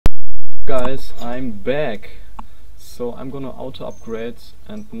guys, I'm back. So I'm gonna auto upgrade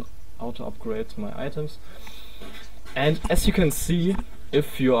my items. And as you can see,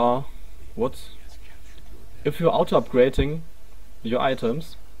 if you are if you're auto upgrading your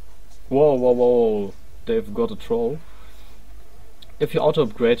items, whoa, they've got a troll. If you auto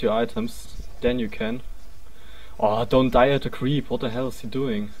upgrade your items, then you can. Oh, don't die at a creep, what the hell is he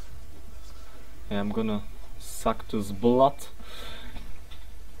doing? Yeah, I'm gonna suck this blood.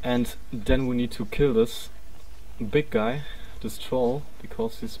 And then we need to kill this big guy, this troll,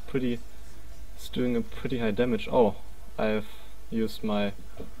 because he's doing a pretty high damage. Oh, I've used the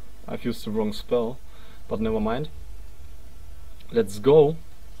wrong spell, but never mind. Let's go.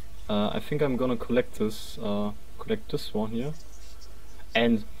 I think I'm gonna collect this one here.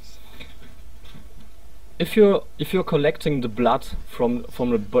 And if you're collecting the blood from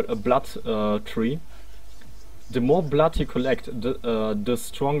a blood tree, the more blood you collect, the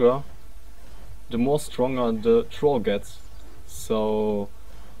more stronger the troll gets. So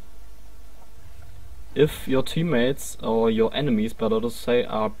if your teammates or your enemies, better to say,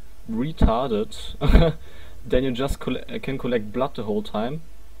 are retarded, then you just can collect blood the whole time,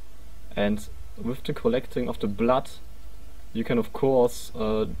 and with the collecting of the blood you can of course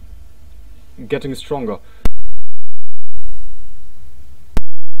getting stronger.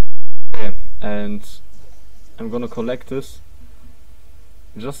 Okay, and I'm gonna collect this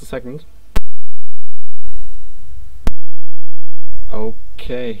in just a second.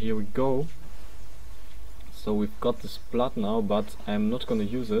 Okay, here we go. So we've got this blood now, but I'm not gonna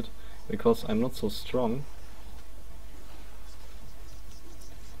use it because I'm not so strong.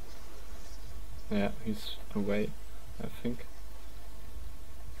 Yeah, he's away, I think.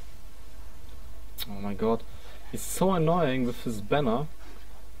 Oh my god, he's so annoying with his banner.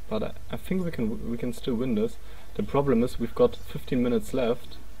 But I think we can still win this. The problem is we've got 15 minutes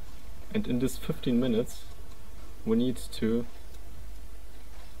left, and in this 15 minutes we need to...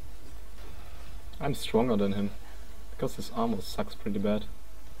 I'm stronger than him, because his armor sucks pretty bad.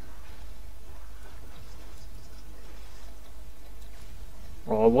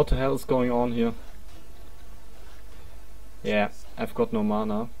 Oh, what the hell is going on here? Yeah, I've got no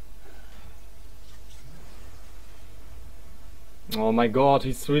mana. Oh my god,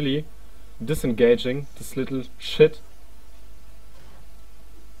 he's really disengaging, this little shit.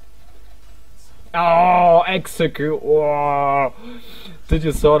 Oh, execute! Oh. Did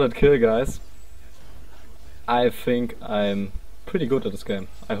you saw that kill, guys? I think I'm pretty good at this game.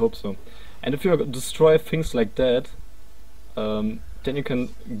 I hope so. And if you destroy things like that, then you can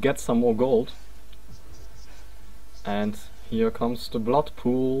get some more gold. And here comes the blood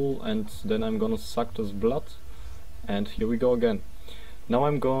pool, and then I'm gonna suck this blood. And here we go again. Now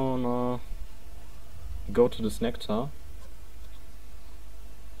I'm gonna go to this nectar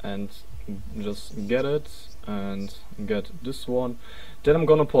and just get it and get this one. Then I'm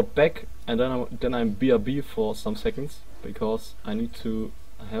gonna port back, and then I'm BRB for some seconds because I need to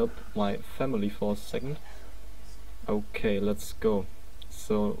help my family for a second. Okay, let's go.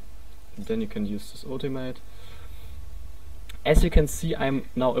 So then you can use this ultimate. As you can see, I'm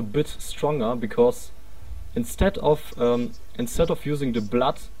now a bit stronger because instead of using the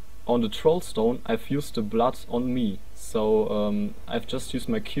blood on the troll stone, I've used the blood on me. So I've just used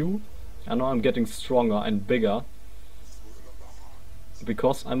my Q, and now I'm getting stronger and bigger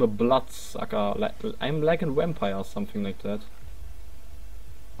because I'm a blood sucker. I'm like a vampire or something like that.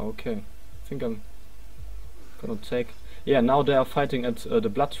 Okay, I think I'm gonna take... Yeah, now they are fighting at the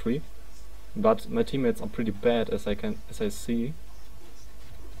blood tree, but my teammates are pretty bad as I see.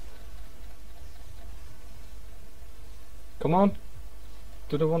 Come on!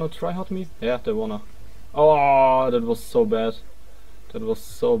 Do they wanna try hard me? Yeah, they wanna. Oh, that was so bad. That was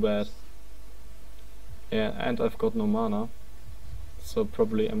so bad. Yeah, and I've got no mana. So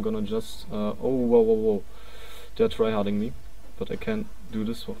probably I'm gonna just... oh, whoa. They're tryharding me. But I can do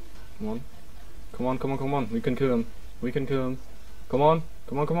this one. Come on. We can kill him. Come on.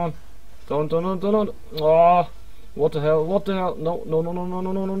 Don't. Oh, what the hell? No.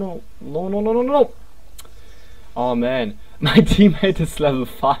 Oh man, my teammate is level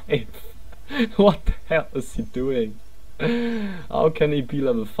 5. What the hell is he doing? How can he be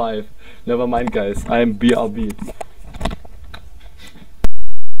level 5? Never mind, guys, I'm BRB.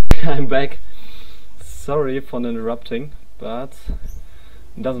 I'm back. Sorry for interrupting, but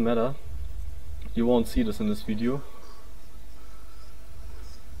it doesn't matter. You won't see this in this video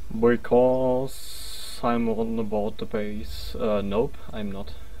because I'm on about the base. Nope, I'm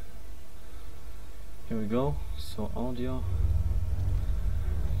not. Here we go. So audio.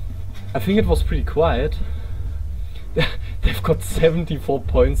 I think it was pretty quiet. They've got 74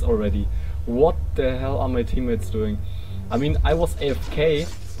 points already. What the hell are my teammates doing? I mean, I was AFK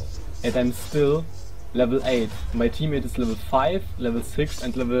and I'm still level 8. My teammate is level 5, level 6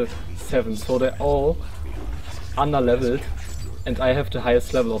 and level 7. So they're all under-leveled and I have the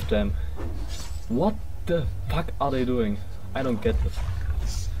highest level of them. What the fuck are they doing? I don't get this.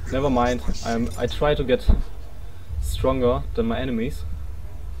 Never mind, I try to get stronger than my enemies.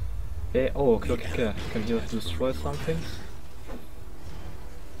 Oh, okay. Can you destroy something?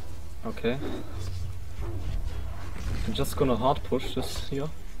 Okay. I'm just gonna hard push this here.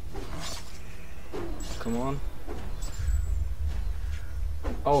 Come on.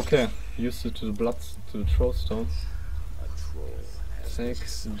 Oh, okay. Use it to the blood, to the troll stone. Take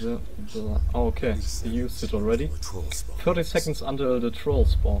the oh, okay. He used it already. 30 seconds until the troll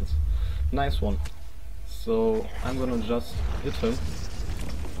spawns. Nice one. So I'm gonna just hit him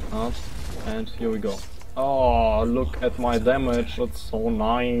hard, and here we go. Oh, look at my damage. It's so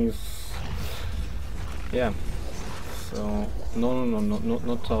nice. Yeah. So no,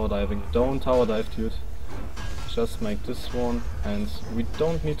 not tower diving. Don't tower dive, dude. Just make this one, and we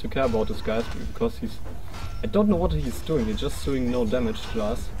don't need to care about this guy because I don't know what he's doing. He's just doing no damage to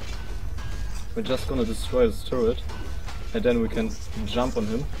us. We're just gonna destroy this turret, and then we can jump on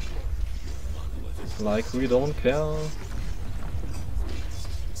him like we don't care.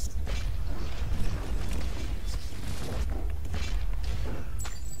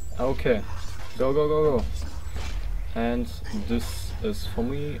 Okay, go. And this is for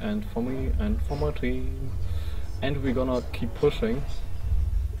me and for me and for my team. And we're gonna keep pushing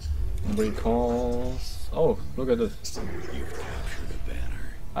because oh, look at this. You've captured a banner.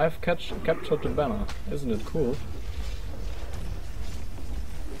 I've captured the banner. Isn't it cool?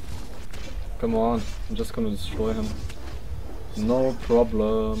 Come on, I'm just gonna destroy him. No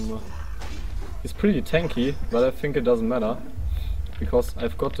problem. He's pretty tanky, but I think it doesn't matter because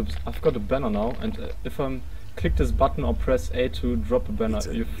I've got a banner now, and if I'm click this button or press A to drop a banner,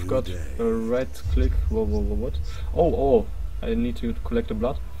 you've got a right click. Whoa, what? Oh, I need to collect the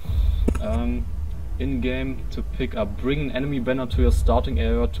blood. In game to pick up, bring an enemy banner to your starting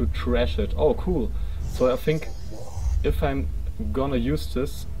area to trash it. Oh, cool. So I think if I'm gonna use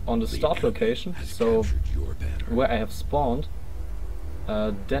this on the start location, so where I have spawned,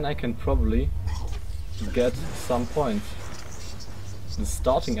 then I can probably get some points. The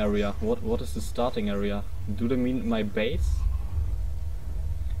starting area. What is the starting area? Do they mean my base?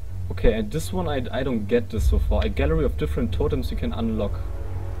 Okay, and this one I don't get this so far. A gallery of different totems you can unlock.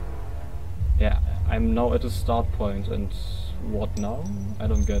 Yeah, I'm now at the start point, and what now? I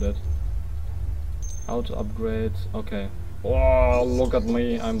don't get it. How to upgrade? Okay. Oh, look at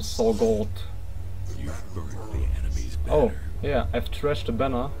me! I'm so good. You've burned the enemy's banner. Oh, yeah, I've trashed the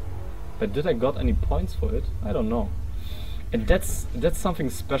banner. But did I got any points for it? I don't know. And that's something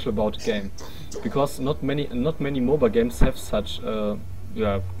special about the game, because not many MOBA games have such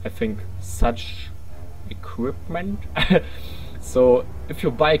yeah, I think such equipment. So if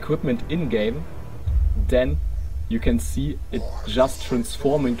you buy equipment in game, then you can see it just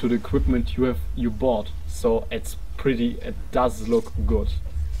transforming to the equipment you bought. So it does look good,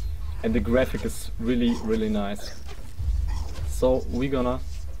 and the graphic is really nice. So we're gonna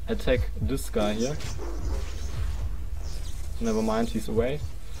attack this guy here. Never mind, he's away.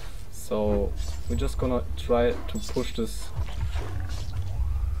 So we're just gonna try to push this.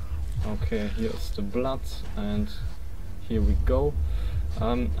 Okay, here's the blood, and here we go.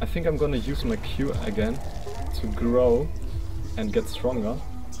 I think I'm gonna use my Q again to grow and get stronger,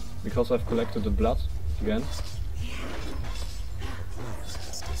 because I've collected the blood again.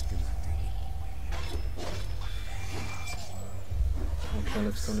 Okay,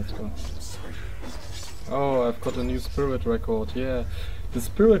 let's go. Oh, I've got a new spirit record. Yeah, the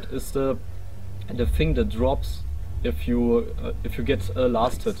spirit is the thing that drops if you get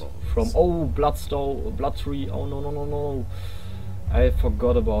lasted from. Oh, blood tree. Oh no! I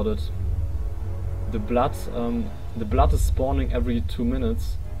forgot about it. The blood is spawning every 2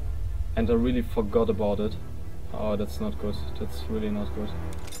 minutes, and I really forgot about it. Oh, that's not good. That's really not good.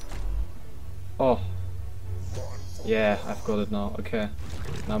 Oh, yeah, I've got it now. Okay,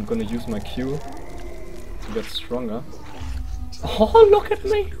 now I'm gonna use my Q to get stronger. Oh, look at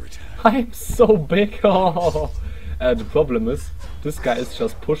me! I'm so big! Oh. The problem is, this guy is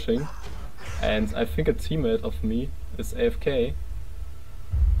just pushing, and I think a teammate of me is AFK,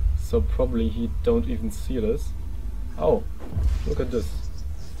 so probably he don't even see this. Oh, look at this.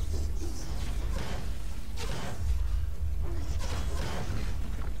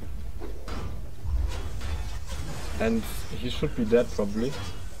 And he should be dead probably.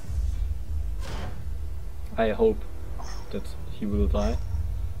 I hope. that he will die,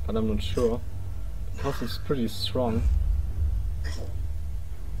 but I'm not sure, because he's pretty strong.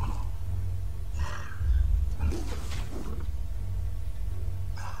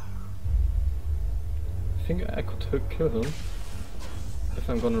 I think I could kill him if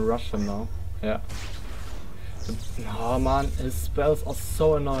I'm gonna rush him now. Yeah. Oh man, his spells are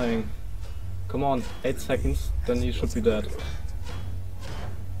so annoying. Come on, 8 seconds, then he should be dead.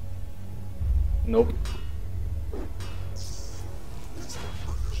 Nope.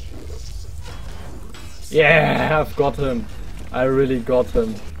 Yeah, I've got him. I really got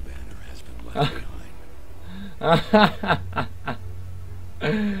him.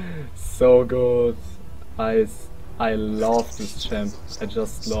 So good. I love this champ. I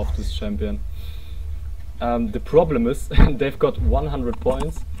just love this champion. The problem is they've got 100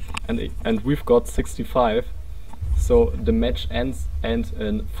 points and we've got 65. So the match ends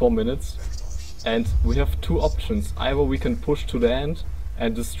in 4 minutes. And we have 2 options. Either we can push to the end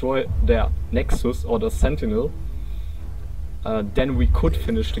and destroy their Nexus or the Sentinel. Then we could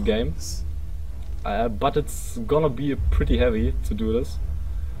finish the game. But it's gonna be pretty heavy to do this.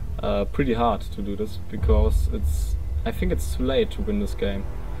 Pretty hard to do this, because I think it's too late to win this game.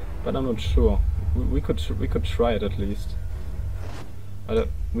 But I'm not sure. We could try it at least. But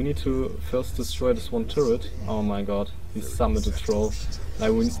we need to first destroy this one turret. Oh my god, he summoned a troll.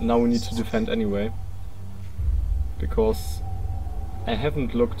 Now we need to defend anyway. Because I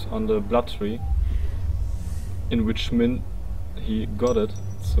haven't looked on the blood tree in which min he got it.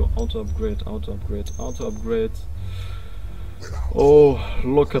 So auto upgrade, auto upgrade, auto upgrade. Oh,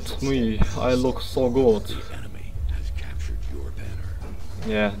 look at me, I look so good. The enemy has captured your banner.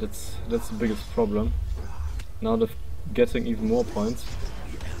 Yeah, that's the biggest problem. Now they're getting even more points.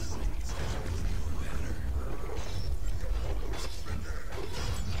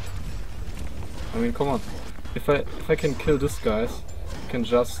 I mean, come on. If I can kill this guys, I can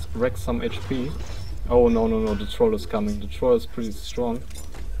just wreck some HP. Oh no, the troll is coming. The troll is pretty strong.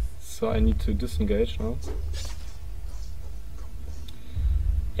 So I need to disengage now.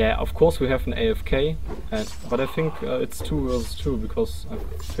 Yeah, of course we have an AFK, but I think it's 2 versus 2, because I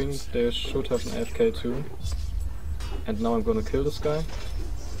think they should have an AFK too. And now I'm gonna kill this guy.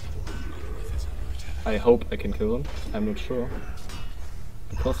 I hope I can kill him, I'm not sure.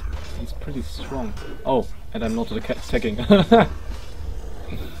 Because he's pretty strong. Oh, and I'm not attacking.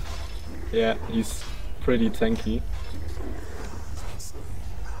 Yeah, he's pretty tanky.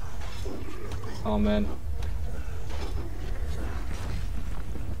 Oh man.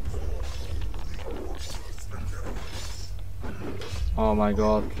 Oh my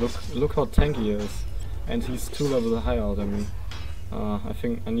god, look how tanky he is. And he's 2 levels higher than me. I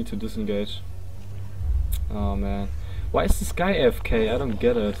think I need to disengage. Oh man. Why is this guy AFK? I don't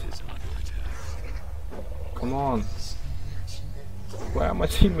get it. Come on. Why are my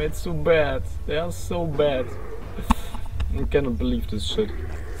teammates so bad? They are so bad. I cannot believe this shit.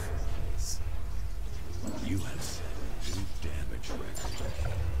 You have set new damage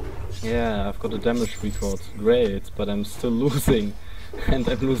record. Yeah, I've got a damage record. Great, but I'm still losing. And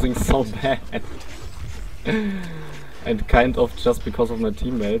I'm losing so bad. And kind of just because of my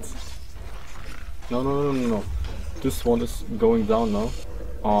teammates. No. This one is going down now.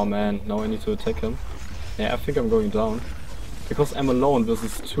 Oh man, now I need to attack him. Yeah, I think I'm going down. Because I'm alone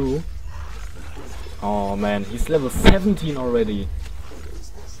versus 2. Oh man, he's level 17 already.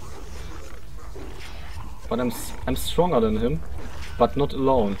 But I'm stronger than him, but not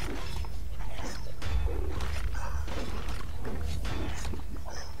alone.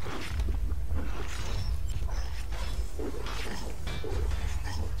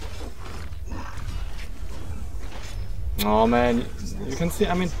 Oh man, you can see,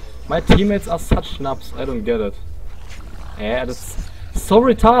 I mean, my teammates are such nubs, I don't get it. Yeah, that's so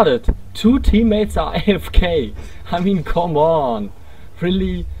retarded. 2 teammates are AFK. I mean, come on.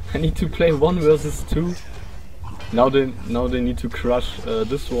 Really? I need to play 1 versus 2? Now they need to crush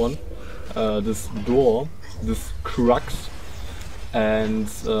this one, this door, this crux. And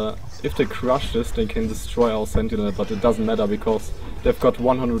if they crush this, they can destroy our sentinel, but it doesn't matter because they've got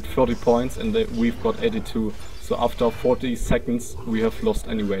 130 points and we've got 82. So after 40 seconds we have lost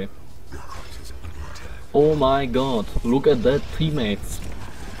anyway. Oh my god, look at that, teammates.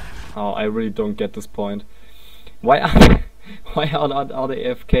 Oh, I really don't get this point. Why are they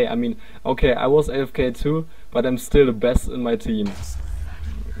AFK? I mean, okay, I was AFK too, but I'm still the best in my team.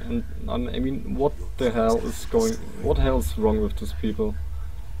 And I mean, what the hell is wrong with these people?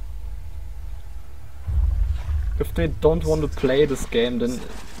 If they don't want to play this game, then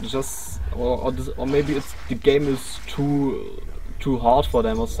just or maybe the game is too hard for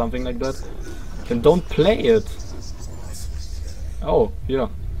them or something like that. Then don't play it. Oh, yeah.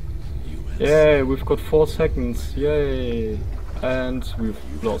 Yay, we've got 4 seconds. Yay. And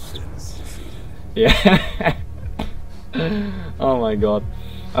we've lost. Yeah. Oh my god.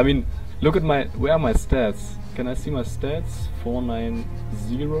 I mean, look at my... Where are my stats? Can I see my stats?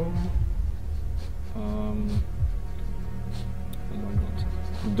 490. Oh my god.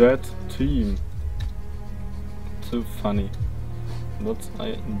 That team. Too funny. But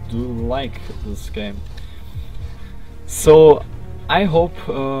I do like this game. So I hope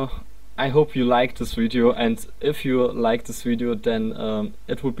you like this video, and if you like this video, then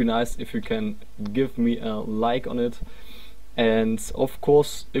it would be nice if you can give me a like on it. And of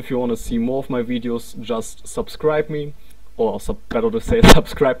course, if you want to see more of my videos, just subscribe me, or better to say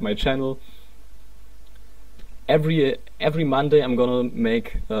subscribe my channel. Every Monday I'm gonna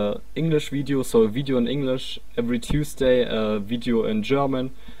make English video, so a video in English. Every Tuesday a video in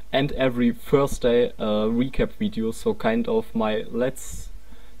German, and every Thursday a recap video, so kind of my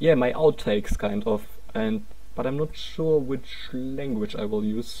my outtakes kind of. But I'm not sure which language I will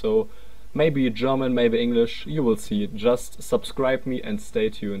use, so maybe German, maybe English, you will see. Just subscribe me and stay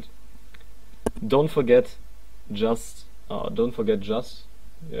tuned. Don't forget just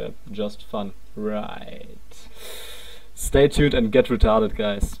fun. Right. Stay tuned and get retarded,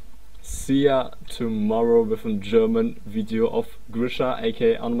 guys. See ya tomorrow with a German video of Grisha,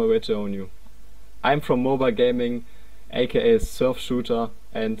 aka On My Way to Own You. I'm from mobile gaming, aka Surf Shooter,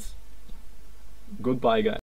 and goodbye, guys.